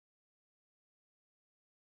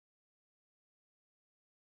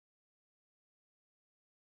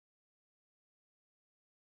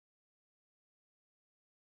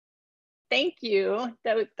Thank you.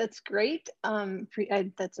 That's great.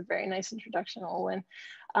 That's a very nice introduction, Olwen.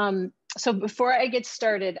 So before I get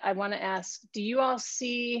started, I want to ask, do you all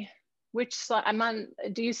see which slide I'm on?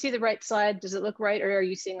 Do you see the right slide? Does it look right, or are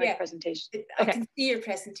you seeing my presentation? I can see your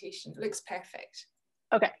presentation. It looks perfect.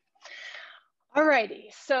 Okay. All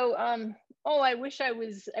righty. So, I wish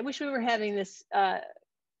we were having this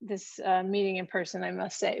meeting in person, I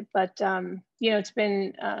must say, but it's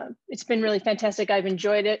been really fantastic. I've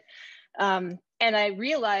enjoyed it. And I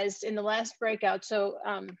realized in the last breakout, so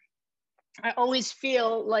I always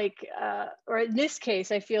feel like, or in this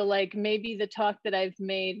case, I feel like maybe the talk that I've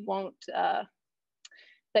made won't,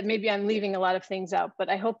 that maybe I'm leaving a lot of things out, but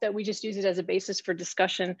I hope that we just use it as a basis for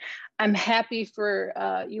discussion. I'm happy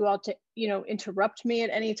for you all to, interrupt me at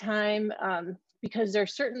any time, because there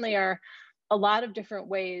certainly are a lot of different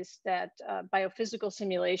ways that biophysical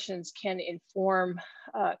simulations can inform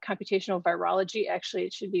computational virology. Actually,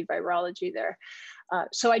 it should be virology there.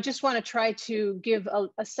 So I just want to try to give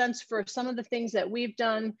a sense for some of the things that we've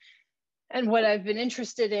done and what I've been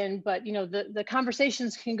interested in, but the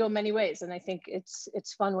conversations can go many ways, and I think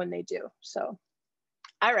it's fun when they do. So,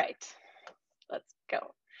 all right, let's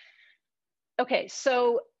go. Okay,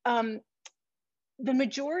 so the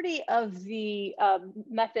majority of the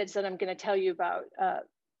methods that I'm going to tell you about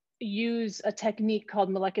use a technique called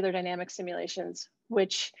molecular dynamics simulations,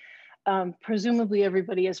 which presumably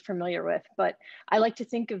everybody is familiar with, but I like to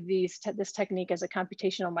think of this technique as a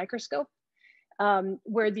computational microscope.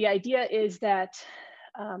 Where the idea is that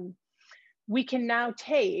we can now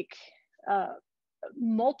take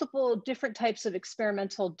multiple different types of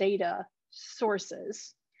experimental data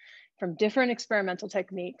sources from different experimental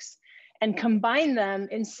techniques and combine them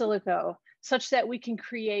in silico such that we can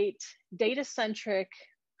create data-centric,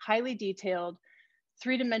 highly detailed,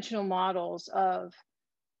 three-dimensional models of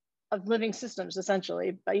living systems,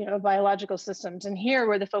 essentially, biological systems. And here,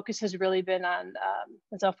 where the focus has really been on,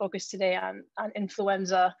 as I'll focus today on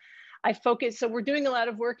influenza, so we're doing a lot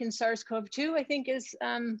of work in SARS-CoV-2, I think is,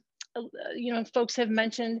 folks have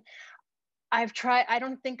mentioned. I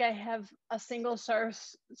don't think I have a single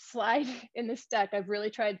SARS slide in this deck. I've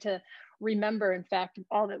really tried to remember, in fact,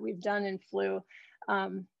 all that we've done in flu.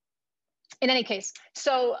 In any case,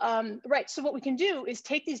 so so what we can do is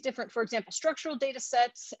take these different, for example, structural data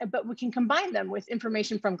sets, but we can combine them with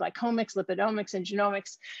information from glycomics, lipidomics, and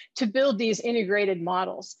genomics to build these integrated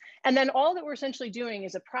models. And then all that we're essentially doing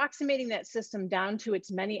is approximating that system down to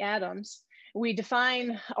its many atoms. We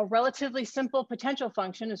define a relatively simple potential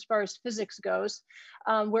function as far as physics goes,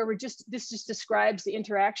 where this just describes the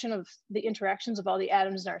interactions of all the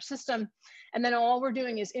atoms in our system. And then all we're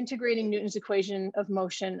doing is integrating Newton's equation of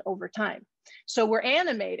motion over time. So we're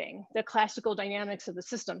animating the classical dynamics of the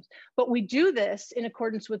systems, but we do this in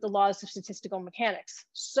accordance with the laws of statistical mechanics.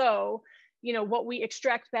 So, what we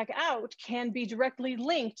extract back out can be directly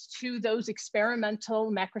linked to those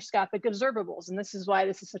experimental macroscopic observables. And this is why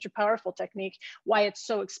this is such a powerful technique, why it's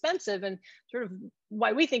so expensive, and sort of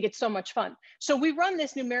why we think it's so much fun. So we run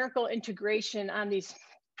this numerical integration on these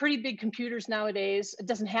pretty big computers nowadays. It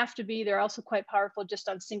doesn't have to be. They're also quite powerful just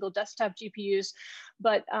on single desktop GPUs.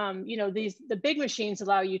 But the big machines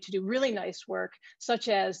allow you to do really nice work, such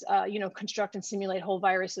as construct and simulate whole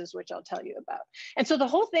viruses, which I'll tell you about. And so the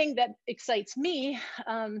whole thing that excites me,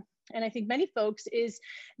 and I think many folks, is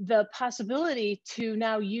the possibility to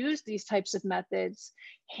now use these types of methods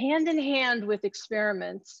hand in hand with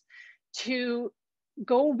experiments to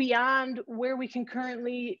go beyond where we can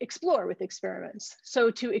currently explore with experiments. So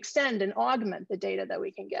to extend and augment the data that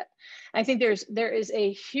we can get. I think there's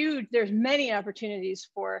many opportunities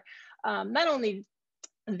for not only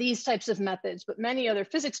these types of methods, but many other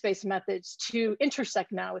physics-based methods to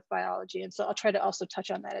intersect now with biology. And so I'll try to also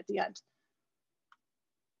touch on that at the end.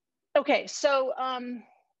 Okay, so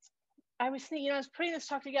I was thinking, I was putting this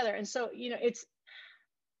talk together, and so,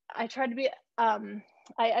 I tried to be,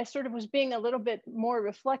 I sort of was being a little bit more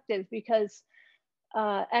reflective because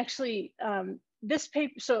actually this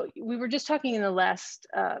paper, so we were just talking in the last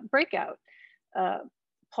breakout,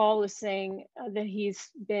 Paul was saying that he's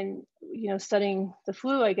been, studying the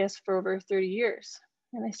flu, I guess, for over 30 years.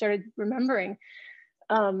 And I started remembering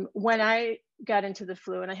when I got into the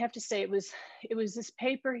flu, and I have to say it was this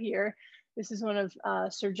paper here. This is one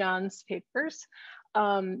of Sir John's papers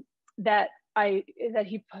that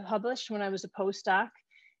he published when I was a postdoc.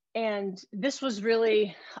 And this was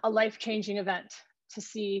really a life-changing event to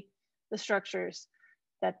see the structures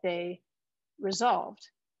that they resolved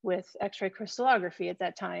with X-ray crystallography at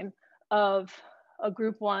that time of a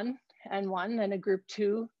group 1 N1 and a group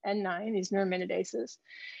 2 N9, these neuraminidase.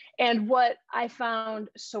 And what I found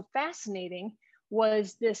so fascinating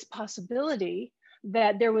was this possibility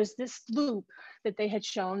that there was this loop that they had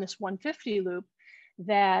shown, this 150 loop,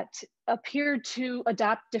 that appeared to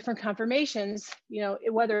adopt different conformations,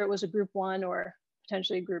 whether it was a group 1 or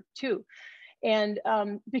potentially a group 2. And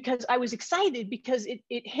because I was excited, because it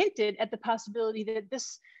hinted at the possibility that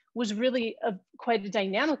this was really quite a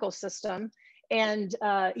dynamical system. And,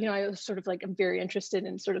 I was sort of like, I'm very interested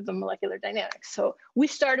in sort of the molecular dynamics. So we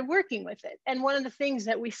started working with it. And one of the things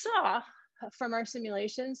that we saw from our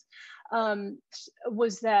simulations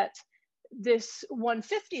was that this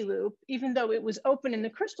 150 loop, even though it was open in the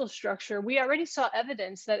crystal structure, we already saw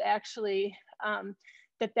evidence that actually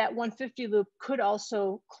that 150 loop could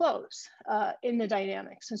also close in the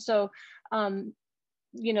dynamics. And so,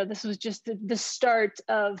 this was just the start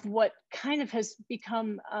of what kind of has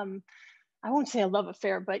become, I won't say a love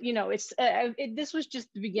affair, but this was just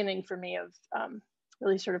the beginning for me of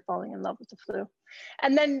really sort of falling in love with the flu.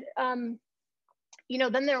 And then,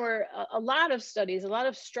 then there were a lot of studies, a lot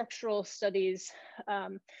of structural studies,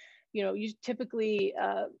 typically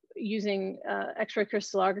using X-ray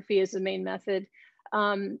crystallography as the main method,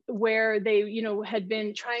 where they, had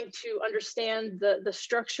been trying to understand the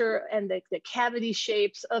structure and the cavity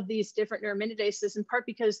shapes of these different neuraminidase, in part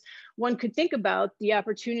because one could think about the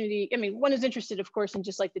opportunity. I mean, one is interested, of course, in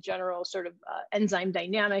just like the general sort of enzyme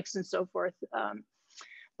dynamics and so forth.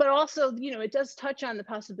 But also, it does touch on the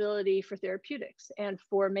possibility for therapeutics and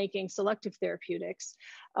for making selective therapeutics,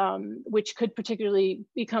 which could particularly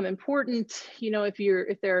become important,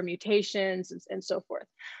 if there are mutations and so forth.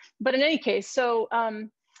 But in any case, so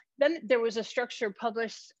then there was a structure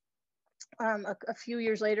published a few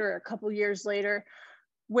years later, or a couple years later,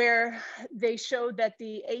 where they showed that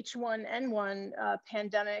the H1N1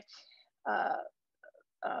 pandemic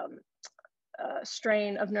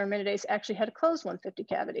strain of neuraminidase actually had a closed 150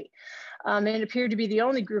 cavity. And it appeared to be the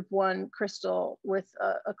only group 1 crystal with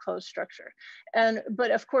a closed structure.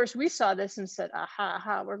 But of course we saw this and said,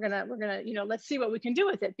 aha, we're gonna, let's see what we can do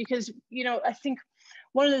with it. Because, I think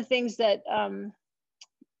one of the things that, and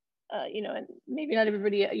maybe not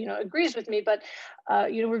everybody, agrees with me, but,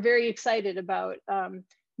 we're very excited about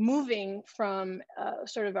moving from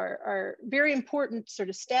sort of our very important sort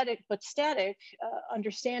of static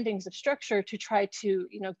understandings of structure to try to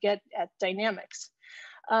get at dynamics.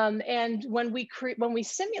 And when we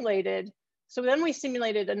simulated, so then we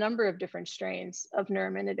simulated a number of different strains of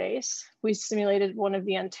neuraminidase. We simulated one of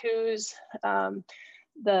the N2s,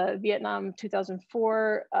 the Vietnam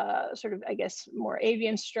 2004 sort of, I guess, more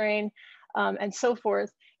avian strain, and so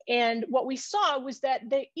forth. And what we saw was that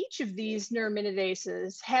each of these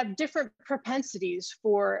neuraminidase have different propensities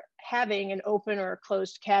for having an open or a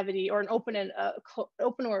closed cavity, or an open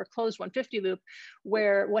or a closed 150 loop,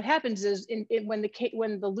 where what happens is when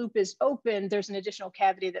the loop is open, there's an additional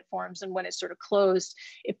cavity that forms, and when it's sort of closed,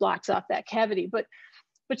 it blocks off that cavity. But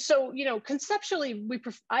so, conceptually, we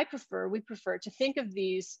prefer to think of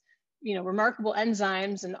these, remarkable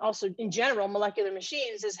enzymes, and also in general molecular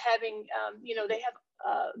machines, as having, they have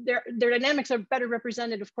their dynamics are better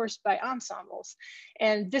represented, of course, by ensembles,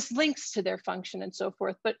 and this links to their function and so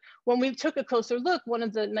forth. But when we took a closer look, one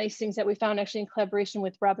of the nice things that we found, actually in collaboration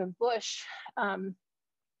with Robin Bush,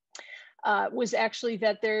 was actually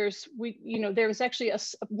that there was actually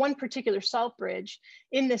one particular salt bridge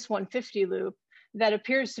in this 150 loop that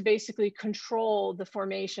appears to basically control the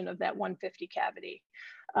formation of that 150 cavity.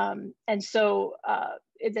 And so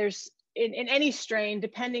there's, in any strain,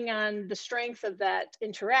 depending on the strength of that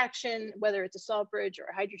interaction, whether it's a salt bridge or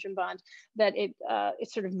a hydrogen bond, that it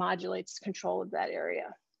sort of modulates control of that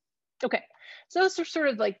area. Okay, so those are sort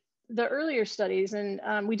of like the earlier studies, and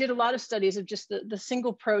we did a lot of studies of just the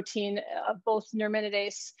single protein of both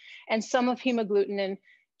neuraminidase and some of hemagglutinin,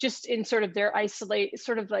 just in sort of their isolated,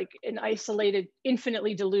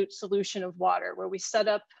 infinitely dilute solution of water, where we set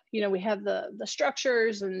up, we have the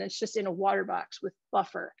structures, and it's just in a water box with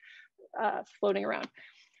buffer floating around.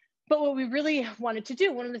 But what we really wanted to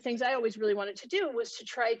do, one of the things I always really wanted to do, was to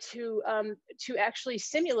try to actually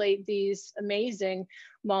simulate these amazing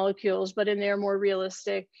molecules, but in their more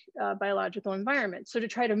realistic biological environment. So to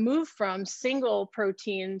try to move from single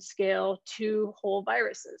protein scale to whole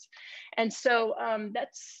viruses. And so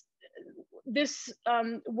this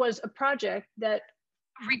was a project that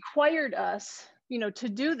required us, to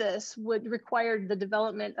do this would require the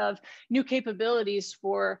development of new capabilities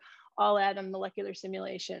for all atom molecular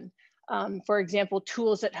simulation. For example,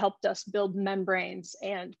 tools that helped us build membranes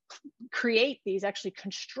and create these, actually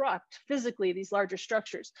construct physically these larger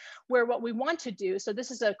structures, where what we want to do, so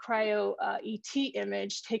this is a cryo ET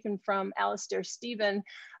image taken from Alistair Stephen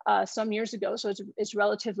some years ago, so it's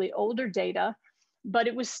relatively older data, but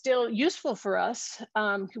it was still useful for us.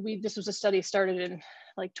 This was a study started in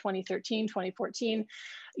like 2013, 2014,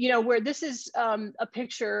 where this is a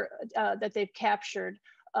picture that they've captured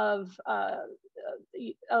of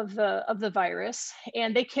the virus,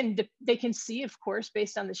 and they can see, of course,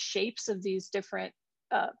 based on the shapes of these different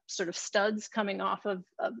sort of studs coming off of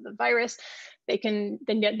the virus, they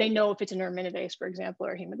know if it's a neuraminidase, for example,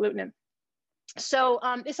 or hemagglutinin. So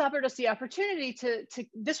this offered us the opportunity to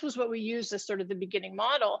this was what we used as sort of the beginning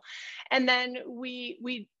model, and then we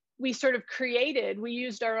sort of we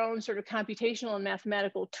used our own sort of computational and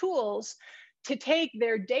mathematical tools to take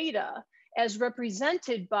their data as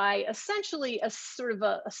represented by essentially a sort of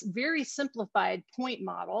a very simplified point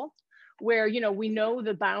model, where we know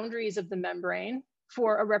the boundaries of the membrane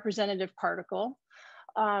for a representative particle.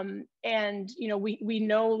 And we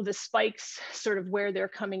know the spikes sort of where they're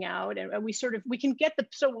coming out, and we can get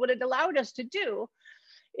so what it allowed us to do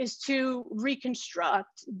is to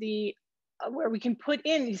reconstruct where we can put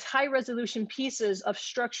in these high resolution pieces of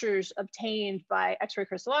structures obtained by X-ray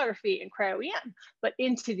crystallography and cryo-EM, but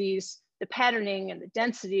into the patterning and the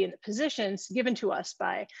density and the positions given to us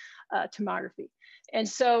by tomography. And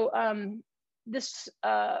so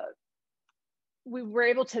we were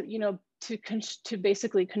able to to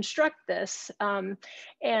basically construct this. I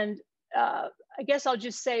guess I'll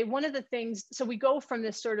just say one of the things, so we go from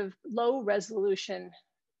this sort of low resolution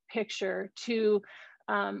picture to,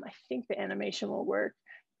 I think the animation will work.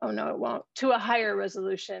 Oh no, it won't. To a higher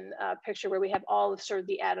resolution picture where we have all of sort of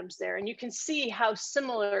the atoms there. And you can see how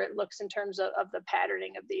similar it looks in terms of the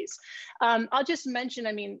patterning of these. I'll just mention,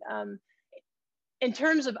 in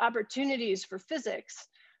terms of opportunities for physics,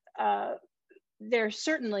 there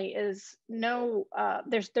certainly is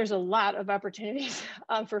there's a lot of opportunities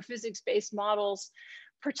for physics-based models,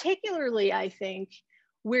 particularly, I think,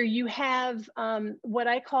 where you have what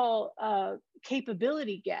I call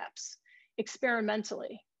capability gaps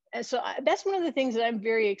experimentally. And so that's one of the things that I'm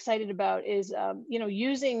very excited about is,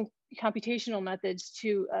 using computational methods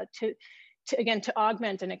to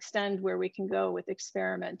augment and extend where we can go with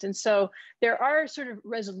experiment. And so there are sort of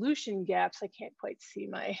resolution gaps. I can't quite see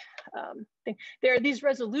my thing. There are these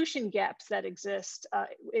resolution gaps that exist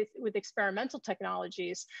with experimental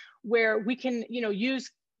technologies where we can,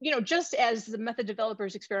 use, just as the method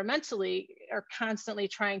developers experimentally are constantly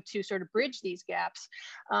trying to sort of bridge these gaps,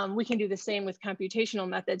 we can do the same with computational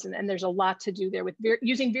methods. And there's a lot to do there with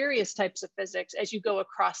using various types of physics as you go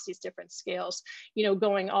across these different scales,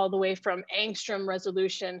 going all the way from angstrom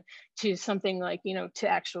resolution to something like, to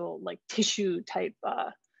actual like tissue type,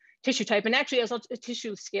 and actually as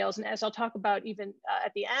tissue scales. And as I'll talk about even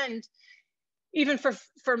at the end, even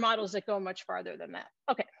for models that go much farther than that.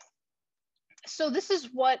 Okay. So this is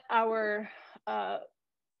what our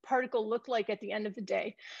particle looked like at the end of the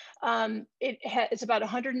day. It's about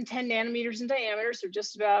 110 nanometers in diameter, so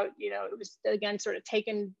just about, it was again sort of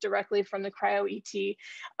taken directly from the cryo-ET.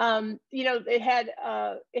 It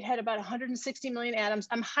had about 160 million atoms.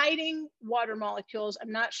 I'm hiding water molecules.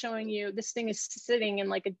 I'm not showing you. This thing is sitting in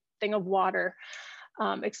like a thing of water.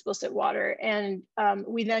 Explicit water, and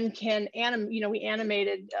we then we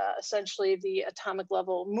animated essentially the atomic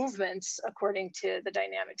level movements according to the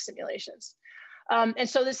dynamic simulations. And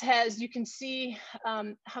so this has, you can see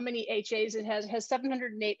how many HAs it has. It has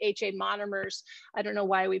 708 HA monomers. I don't know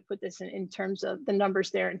why we put this in terms of the numbers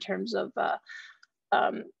there in terms of the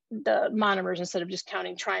monomers instead of just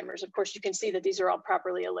counting trimers. Of course, you can see that these are all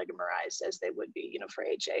properly oligomerized as they would be, for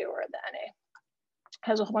HA or the NA.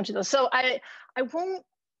 Has a whole bunch of those. So I won't,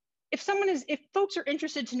 if folks are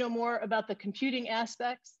interested to know more about the computing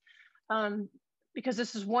aspects, because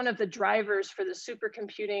this is one of the drivers for the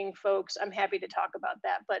supercomputing folks, I'm happy to talk about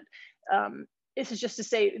that. But this is just to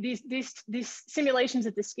say these simulations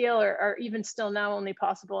at the scale are even still now only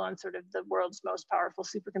possible on sort of the world's most powerful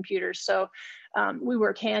supercomputers. So we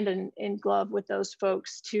work hand in glove with those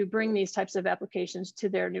folks to bring these types of applications to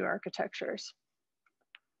their new architectures.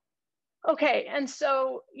 Okay, and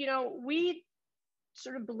so, we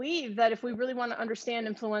sort of believe that if we really want to understand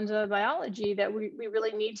influenza biology, that we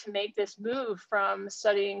really need to make this move from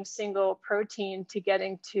studying single protein to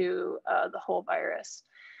getting to the whole virus.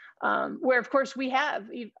 Where of course we have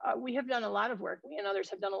done a lot of work, we and others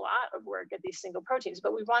have done a lot of work at these single proteins,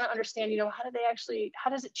 but we want to understand,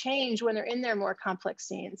 how does it change when they're in their more complex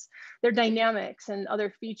scenes, their dynamics and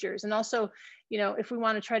other features. And also, if we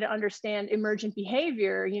want to try to understand emergent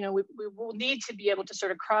behavior, we will need to be able to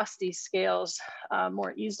sort of cross these scales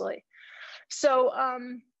more easily. So I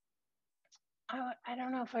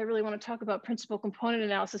don't know if I really want to talk about principal component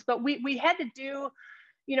analysis, but we had to do,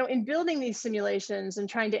 in building these simulations and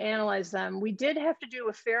trying to analyze them, we did have to do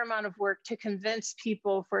a fair amount of work to convince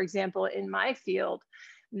people, for example, in my field,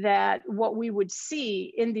 that what we would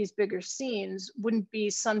see in these bigger scenes wouldn't be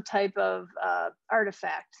some type of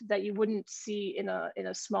artifact that you wouldn't see in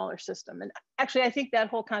a smaller system. And actually, I think that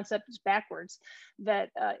whole concept is backwards.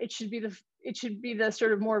 That it should be the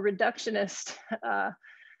sort of more reductionist,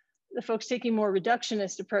 the folks taking more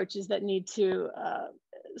reductionist approaches that need to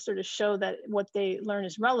sort of show that what they learn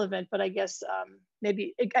is relevant. But I guess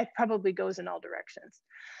maybe it probably goes in all directions.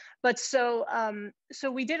 But so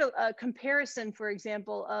we did a comparison, for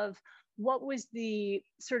example, of what was the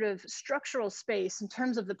sort of structural space in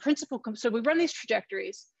terms of the principal. So we run these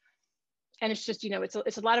trajectories, and it's just,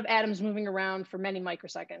 it's a lot of atoms moving around for many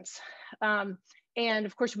microseconds. And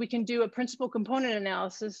of course, we can do a principal component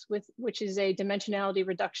analysis, which is a dimensionality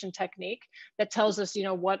reduction technique that tells us,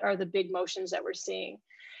 what are the big motions that we're seeing.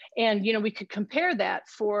 And we could compare that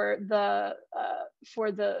for the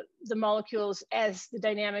molecules as the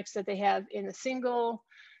dynamics that they have in the single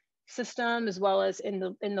system as well as in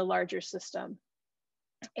the larger system.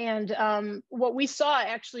 And what we saw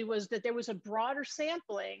actually was that there was a broader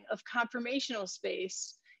sampling of conformational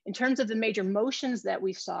space in terms of the major motions that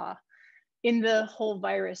we saw in the whole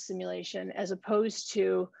virus simulation, as opposed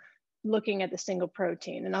to looking at the single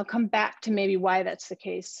protein. And I'll come back to maybe why that's the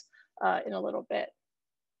case in a little bit.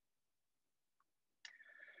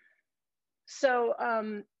 So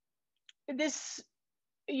this,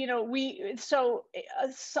 a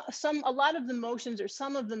lot of the motions, or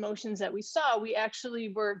some of the motions that we saw, we actually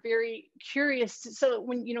were very curious. So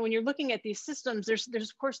when you're looking at these systems, there's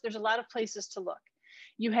of course a lot of places to look.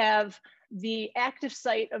 You have the active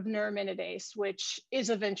site of neuraminidase, which is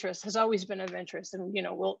of interest, has always been of interest, and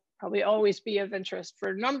will probably always be of interest for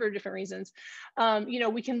a number of different reasons.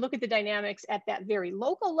 We can look at the dynamics at that very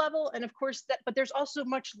local level, and of course but there's also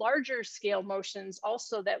much larger scale motions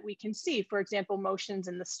also that we can see. For example, motions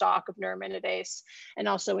in the stalk of neuraminidase, and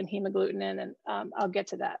also in hemagglutinin, and I'll get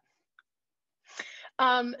to that.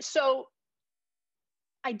 So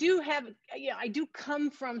I do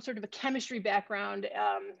come from sort of a chemistry background,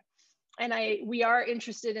 and we are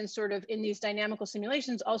interested in sort of in these dynamical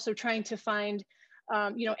simulations, also trying to find,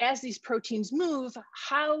 as these proteins move,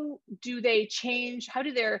 how do they change? How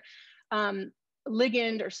do their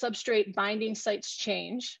ligand or substrate binding sites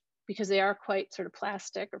change? Because they are quite sort of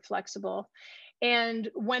plastic or flexible.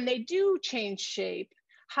 And when they do change shape,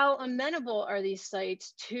 how amenable are these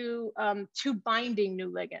sites to binding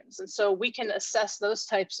new ligands? And so we can assess those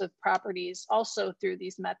types of properties also through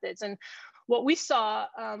these methods. And what we saw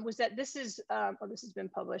was that this is, this has been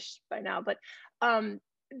published by now, but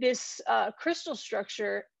this crystal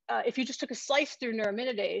structure, if you just took a slice through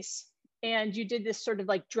neuraminidase and you did this sort of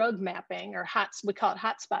like drug mapping, or we call it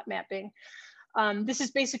hotspot mapping, this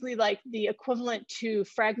is basically like the equivalent to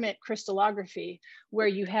fragment crystallography, where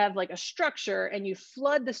you have like a structure and you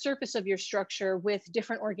flood the surface of your structure with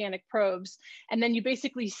different organic probes. And then you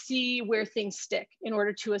basically see where things stick in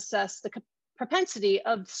order to assess the propensity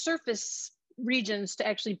of surface regions to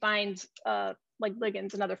actually bind like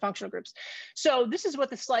ligands and other functional groups. So this is what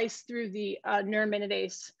the slice through the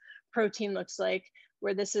neuraminidase protein looks like,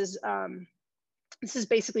 where this is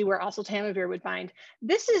basically where oseltamivir would bind.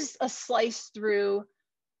 This is a slice through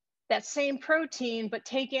that same protein, but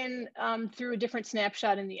taken through a different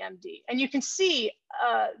snapshot in the MD. And you can see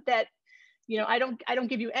that, I don't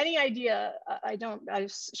give you any idea.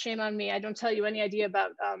 Shame on me. I don't tell you any idea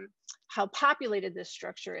about how populated this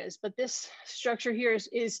structure is, but this structure here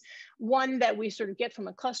is one that we sort of get from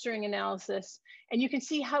a clustering analysis. And you can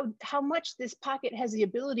see how much this pocket has the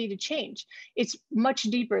ability to change. It's much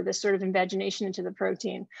deeper, this sort of invagination into the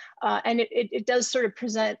protein. And it does sort of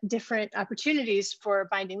present different opportunities for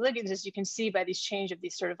binding ligands, as you can see by these change of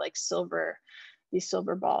these sort of like these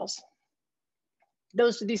silver balls.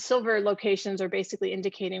 These silver locations are basically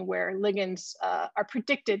indicating where ligands are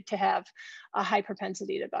predicted to have a high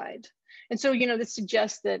propensity to bind. And so, this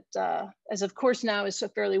suggests that, as of course now is a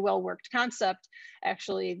fairly well-worked concept,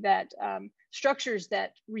 actually, that structures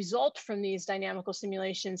that result from these dynamical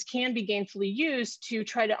simulations can be gainfully used to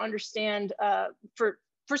try to understand,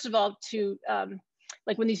 first of all,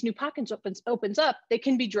 like when these new pockets opens up, they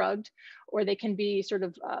can be drugged, or they can be sort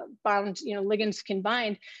of bound, ligands can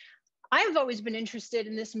bind. I've always been interested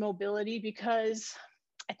in this mobility because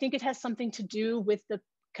I think it has something to do with the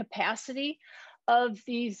capacity of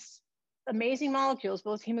these amazing molecules,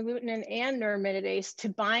 both hemagglutinin and neuraminidase, to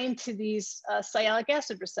bind to these sialic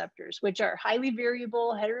acid receptors, which are highly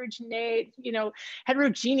variable, heterogeneous,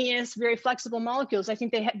 very flexible molecules. I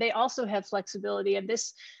think they also have flexibility, and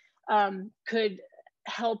this could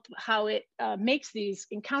help how it makes these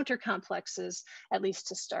encounter complexes, at least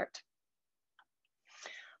to start.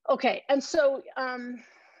 Okay, and so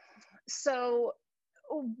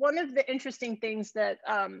one of the interesting things that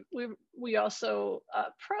we also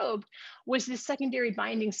probed was the secondary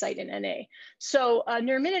binding site in NA. So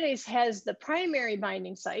neuraminidase has the primary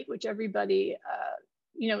binding site, which everybody,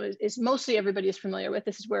 is mostly everybody is familiar with.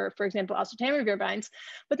 This is where, for example, oseltamivir binds.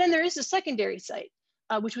 But then there is a secondary site,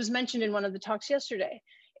 which was mentioned in one of the talks yesterday.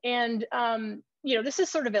 And this is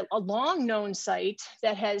sort of a long known site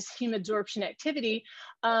that has heme absorption activity,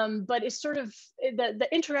 but it's sort of the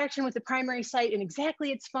interaction with the primary site and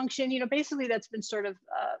exactly its function, basically that's been sort of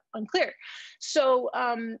unclear. So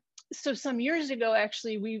some years ago,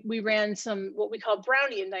 actually, we ran some what we call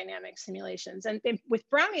Brownian dynamics simulations. And with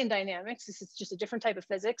Brownian dynamics, this is just a different type of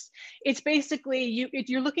physics. It's basically,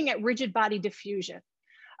 you're looking at rigid body diffusion.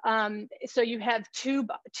 So you have two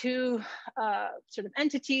sort of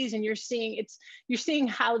entities, and you're seeing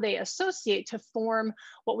how they associate to form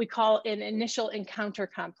what we call an initial encounter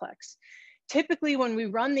complex. Typically, when we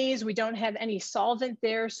run these, we don't have any solvent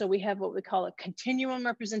there, so we have what we call a continuum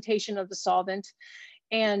representation of the solvent,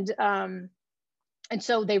 and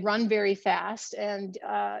so they run very fast, and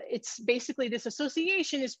it's basically, this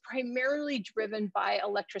association is primarily driven by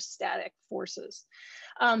electrostatic forces.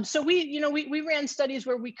 So we ran studies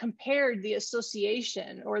where we compared the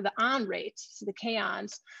association or the on rate, so the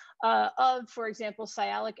kaons, of, for example,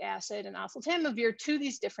 sialic acid and oseltamivir to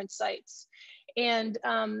these different sites. And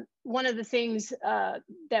one of the things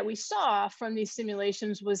that we saw from these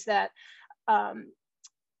simulations was that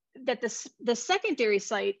the secondary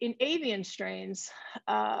site in avian strains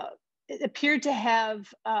it appeared to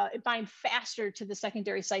have it bind faster to the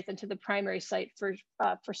secondary site than to the primary site for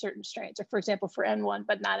certain strains, or for example for N1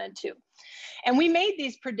 but not N2. And we made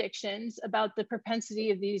these predictions about the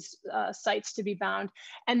propensity of these sites to be bound.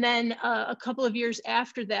 And then a couple of years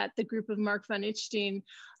after that, the group of Mark von Ichstein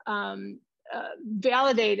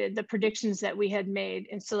validated the predictions that we had made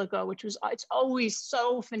in silico, which was, it's always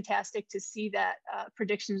so fantastic to see that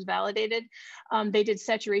predictions validated. They did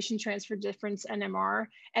saturation transfer difference NMR,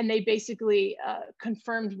 and they basically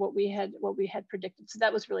confirmed what we had predicted. So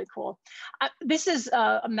that was really cool. This is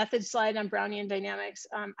a method slide on Brownian dynamics.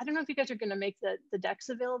 I don't know if you guys are going to make the decks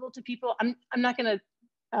available to people. I'm not going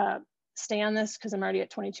to stay on this because I'm already at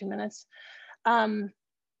 22 minutes.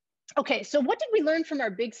 Okay, so what did we learn from our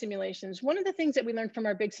big simulations? One of the things that we learned from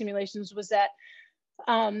our big simulations was that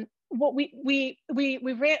what we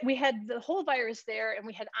had the whole virus there, and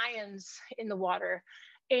we had ions in the water.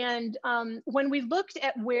 And when we looked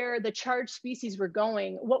at where the charged species were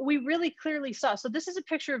going, what we really clearly saw, so this is a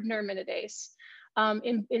picture of neuraminidase.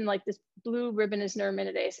 In like this blue ribbon is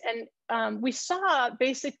neuraminidase. And we saw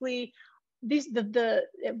basically the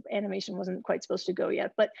animation wasn't quite supposed to go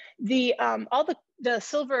yet, but all the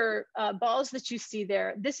silver balls that you see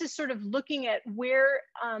there, this is sort of looking at where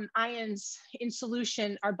ions in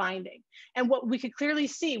solution are binding. And what we could clearly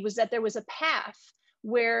see was that there was a path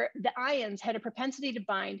where the ions had a propensity to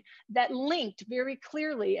bind that linked very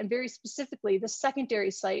clearly and very specifically the secondary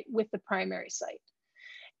site with the primary site.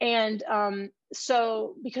 And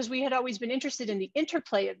so because we had always been interested in the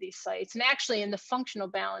interplay of these sites, and actually in the functional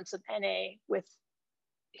balance of NA with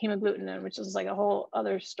hemagglutinin, which is like a whole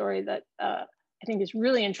other story that I think is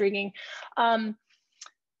really intriguing.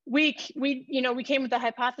 We came with the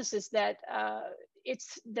hypothesis that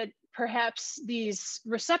that perhaps these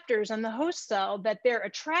receptors on the host cell, that they're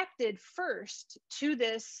attracted first to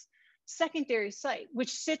this secondary site, which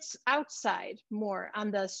sits outside more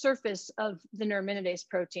on the surface of the neuraminidase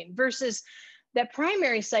protein, versus that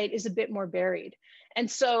primary site is a bit more buried. And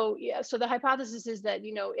so, yeah, so the hypothesis is that,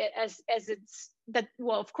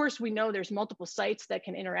 well, of course, we know there's multiple sites that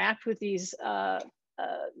can interact with these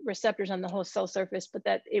receptors on the host cell surface, but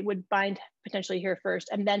that it would bind potentially here first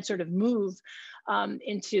and then sort of move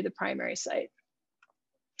into the primary site.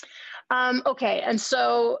 Okay, and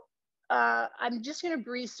so I'm just going to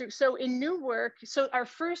breeze through. So in new work, so our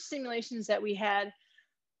first simulations that we had,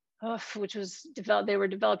 which was developed, they were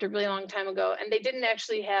developed a really long time ago, and they didn't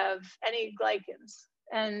actually have any glycans.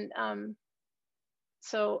 And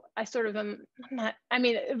so I sort of am not, I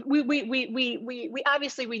mean, we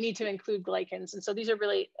obviously we need to include glycans. And so these are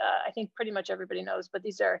really, I think pretty much everybody knows, but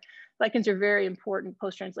glycans are very important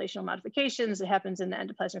post-translational modifications. It happens in the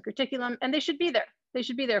endoplasmic reticulum, and they should be there. They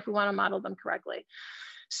should be there if we want to model them correctly.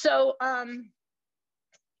 So,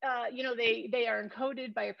 they are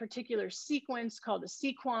encoded by a particular sequence called a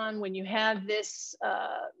sequon. When you have this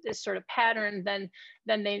this sort of pattern, then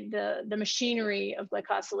the machinery of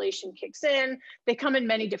glycosylation kicks in. They come in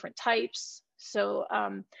many different types. So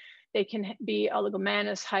They can be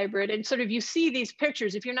oligomannous, hybrid, and sort of you see these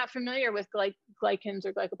pictures. If you're not familiar with glycans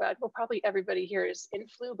or glycobiotics, well, probably everybody here is in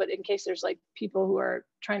flu, but in case there's like people who are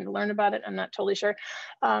trying to learn about it, I'm not totally sure.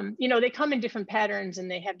 You know, they come in different patterns and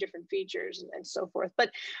they have different features and so forth.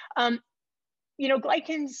 But you know,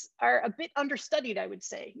 glycans are a bit understudied, I would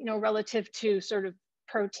say, you know, relative to sort of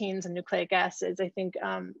proteins and nucleic acids. I think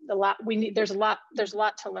there's a lot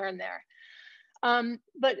to learn there.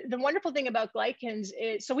 But the wonderful thing about glycans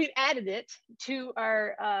is, so we've added it to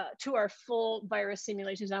our full virus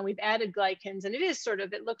simulations now. We've added glycans, and it is sort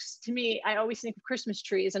of, it looks to me, I always think of Christmas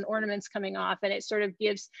trees and ornaments coming off, and it sort of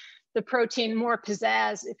gives the protein more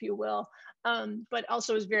pizzazz, if you will, but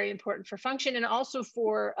also is very important for function and also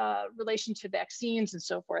for relation to vaccines and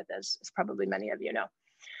so forth, as probably many of you know.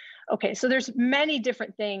 Okay, so there's many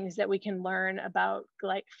different things that we can learn about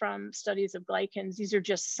from studies of glycans. These are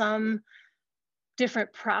just some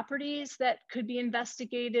different properties that could be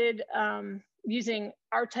investigated using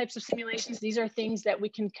our types of simulations. These are things that we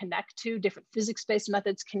can connect to, different physics-based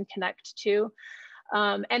methods can connect to.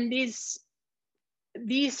 And these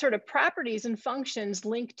sort of properties and functions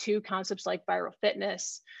link to concepts like viral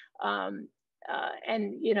fitness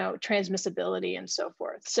and, you know, transmissibility and so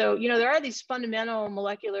forth. So, you know, there are these fundamental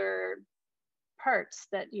molecular parts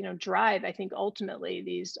that, you know, drive, I think, ultimately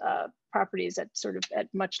these properties at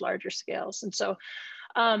much larger scales. And so,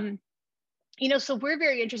 you know, so we're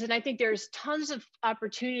very interested. And I think there's tons of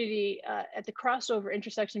opportunity at the crossover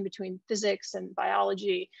intersection between physics and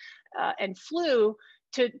biology and flu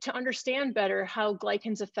to understand better how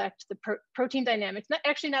glycans affect the protein dynamics.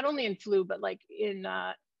 Not only in flu, but like in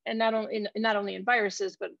and not only in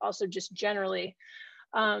viruses, but also just generally.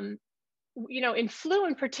 You know, in flu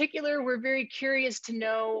in particular, we're very curious to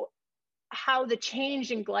know how the change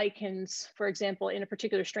in glycans, for example, in a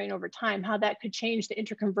particular strain over time, how that could change the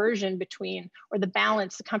interconversion between, or the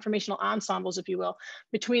balance, the conformational ensembles, if you will,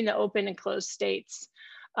 between the open and closed states.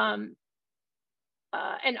 And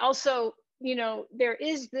also, you know, there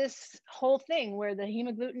is this whole thing where the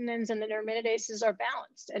hemagglutinins and the neuraminidase are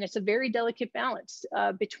balanced, and it's a very delicate balance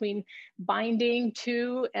between binding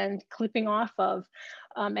to and clipping off of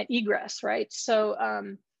at egress, right? So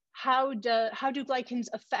how do glycans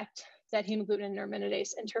affect that hemagglutinin and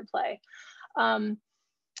neuraminidase interplay?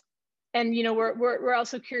 And you know, we're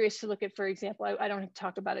also curious to look at, for example, I don't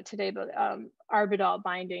talk about it today, but arbidol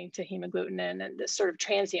binding to hemagglutinin and this sort of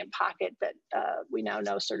transient pocket that we now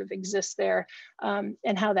know sort of exists there, and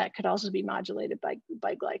how that could also be modulated by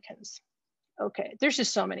glycans. Okay, there's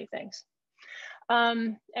just so many things.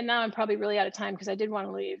 And now I'm probably really out of time because I did want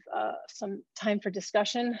to leave some time for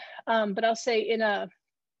discussion. But I'll say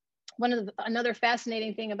another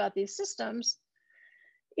fascinating thing about these systems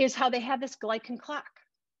is how they have this glycan clock.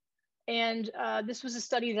 And this was a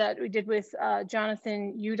study that we did with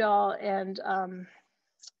Jonathan Udall and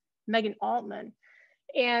Megan Altman.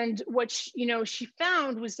 And what she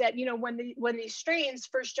found was that, you know, when these strains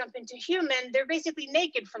first jump into human, they're basically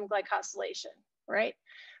naked from glycosylation, right?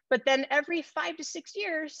 But then every 5 to 6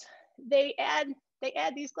 years, they add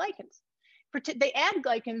these glycans. They add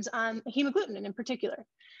glycans on hemagglutinin in particular.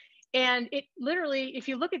 And it literally, if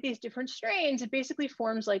you look at these different strains, it basically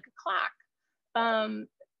forms like a clock.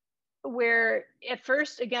 Where at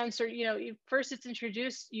first, again, sort of, you know, first it's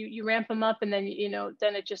introduced, you ramp them up, and then, you know,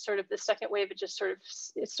 then it just sort of, the second wave, it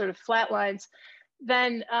sort of flatlines.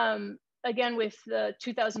 Then again, with the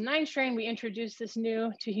 2009 strain, we introduced this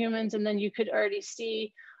new to humans, and then you could already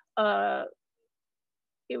see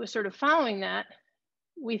it was sort of following that.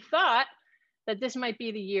 We thought that this might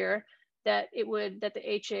be the year that the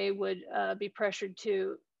HA would be pressured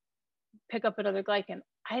to pick up another glycan.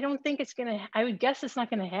 I don't think it's gonna, I would guess it's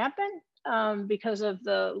not gonna happen because of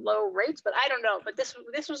the low rates, but I don't know. But this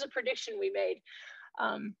was a prediction we made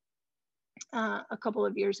a couple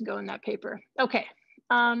of years ago in that paper. Okay,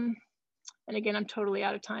 and again, I'm totally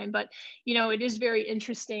out of time, but you know, it is very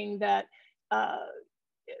interesting that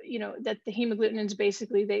you know, that the hemagglutinins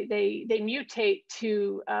basically they mutate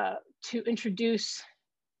to introduce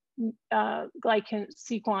glycan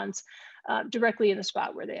sequence directly in the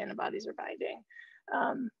spot where the antibodies are binding.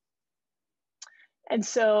 And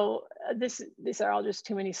so these are all just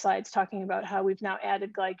too many slides talking about how we've now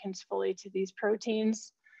added glycans fully to these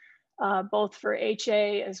proteins, both for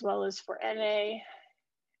HA as well as for NA.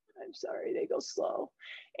 I'm sorry, they go slow.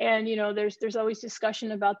 And you know, there's always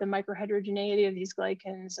discussion about the microheterogeneity of these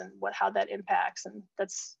glycans and how that impacts, and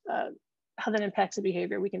that's how that impacts the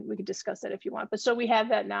behavior. We can discuss that if you want. But so we have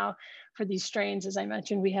that now for these strains. As I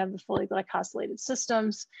mentioned, we have the fully glycosylated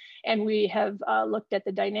systems, and we have looked at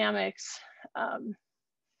the dynamics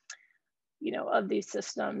of these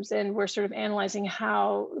systems. And we're sort of analyzing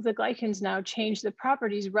how the glycans now change the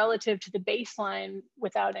properties relative to the baseline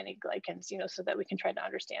without any glycans, so that we can try to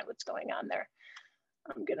understand what's going on there.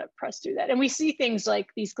 I'm gonna press through that. And we see things like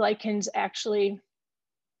these glycans actually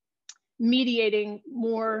mediating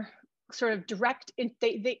more sort of direct,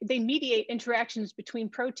 they mediate interactions between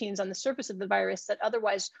proteins on the surface of the virus that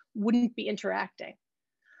otherwise wouldn't be interacting.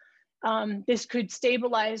 This could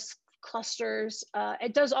stabilize clusters.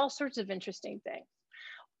 It does all sorts of interesting things.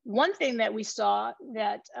 One thing that we saw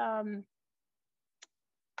that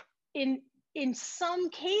in some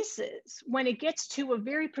cases, when it gets to a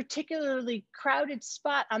very particularly crowded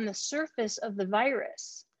spot on the surface of the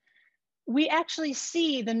virus, we actually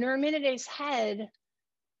see the neuraminidase head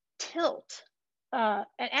tilt. And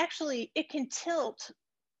actually, it can tilt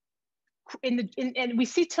and we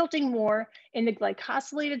see tilting more in the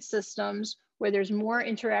glycosylated systems where there's more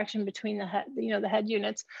interaction between the head, the head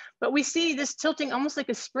units. But we see this tilting almost like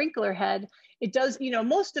a sprinkler head. It does,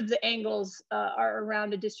 most of the angles are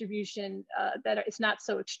around a distribution that it's not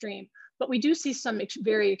so extreme, but we do see some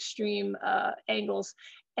very extreme angles.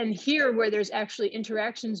 And here where there's actually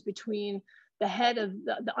interactions between the head of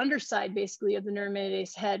the underside, basically, of the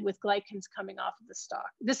neuraminidase head with glycans coming off of the stalk.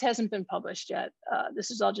 This hasn't been published yet.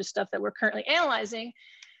 This is all just stuff that we're currently analyzing.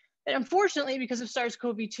 And unfortunately, because of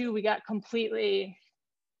SARS-CoV-2, we got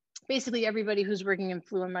basically everybody who's working in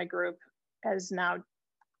flu in my group is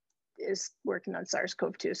working on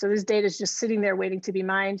SARS-CoV-2. So this data is just sitting there waiting to be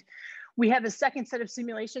mined. We have a second set of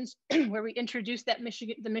simulations where we introduced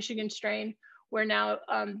the Michigan strain, where now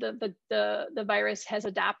the virus has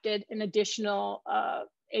adopted an additional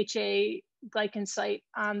HA glycan site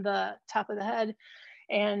on the top of the head,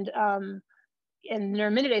 and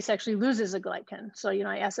neuraminidase actually loses a glycan. So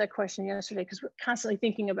I asked that question yesterday because we're constantly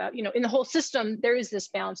thinking about, in the whole system there is this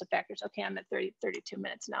balance of factors. Okay, I'm at 32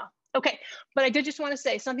 minutes now. Okay, but I did just want to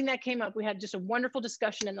say something that came up. We had just a wonderful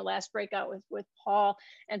discussion in the last breakout with Paul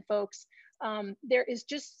and folks.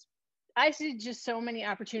 I see just so many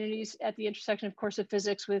opportunities at the intersection, of course, of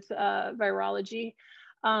physics with virology.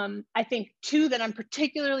 I think two that I'm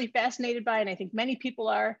particularly fascinated by, and I think many people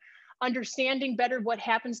are, understanding better what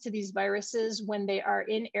happens to these viruses when they are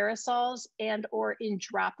in aerosols and or in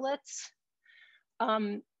droplets.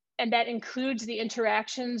 And that includes the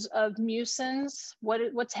interactions of mucins.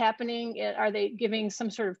 What's happening? Are they giving some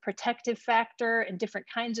sort of protective factor and different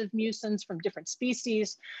kinds of mucins from different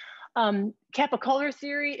species? Capicolor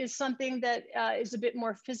theory is something that is a bit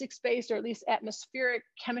more physics-based, or at least atmospheric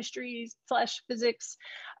chemistry / physics.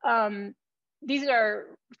 These are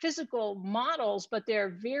physical models, but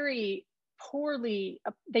they're very poorly,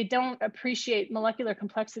 they don't appreciate molecular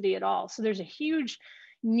complexity at all. So there's a huge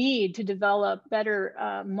need to develop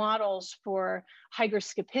better models for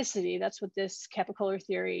hygroscopicity. That's what this capicolor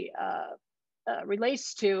theory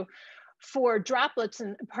relates to, for droplets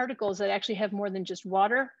and particles that actually have more than just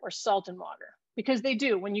water or salt and water. Because they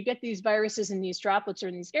do, when you get these viruses in these droplets or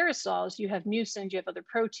in these aerosols, you have mucins, you have other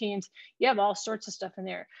proteins, you have all sorts of stuff in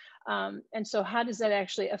there. And so how does that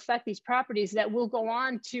actually affect these properties that will go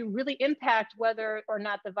on to really impact whether or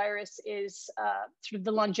not the virus is, sort of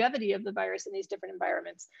the longevity of the virus in these different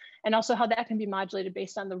environments, and also how that can be modulated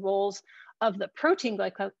based on the roles of the protein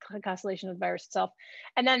glycosylation of the virus itself.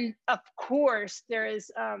 And then, of course, there is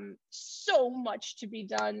so much to be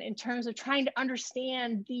done in terms of trying to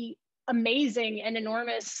understand the amazing and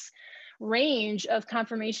enormous range of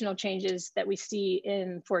conformational changes that we see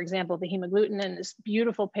in, for example, the hemagglutinin. This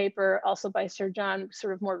beautiful paper, also by Sir John,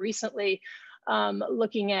 sort of more recently,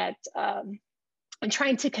 looking at and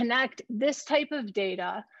trying to connect this type of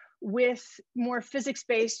data with more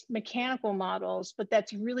physics-based mechanical models, but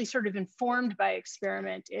that's really sort of informed by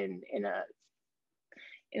experiment in a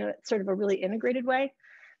sort of a really integrated way.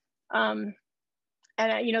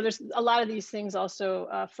 And there's a lot of these things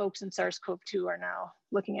also folks in SARS-CoV-2 are now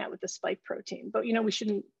looking at with the spike protein. But we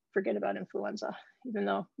shouldn't forget about influenza, even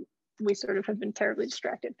though we sort of have been terribly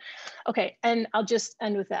distracted. Okay, and I'll just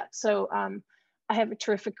end with that. So I have a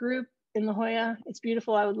terrific group in La Jolla. It's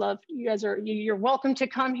beautiful. I would love, you're welcome to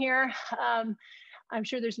come here. I'm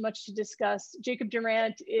sure there's much to discuss. Jacob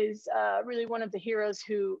Durant is really one of the heroes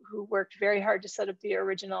who worked very hard to set up the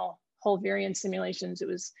original whole variant simulations. It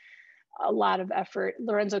was a lot of effort.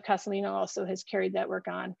 Lorenzo Castellino also has carried that work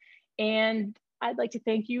on. And I'd like to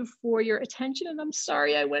thank you for your attention. And I'm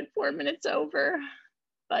sorry I went 4 minutes over,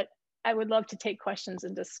 but I would love to take questions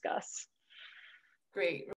and discuss.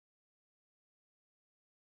 Great.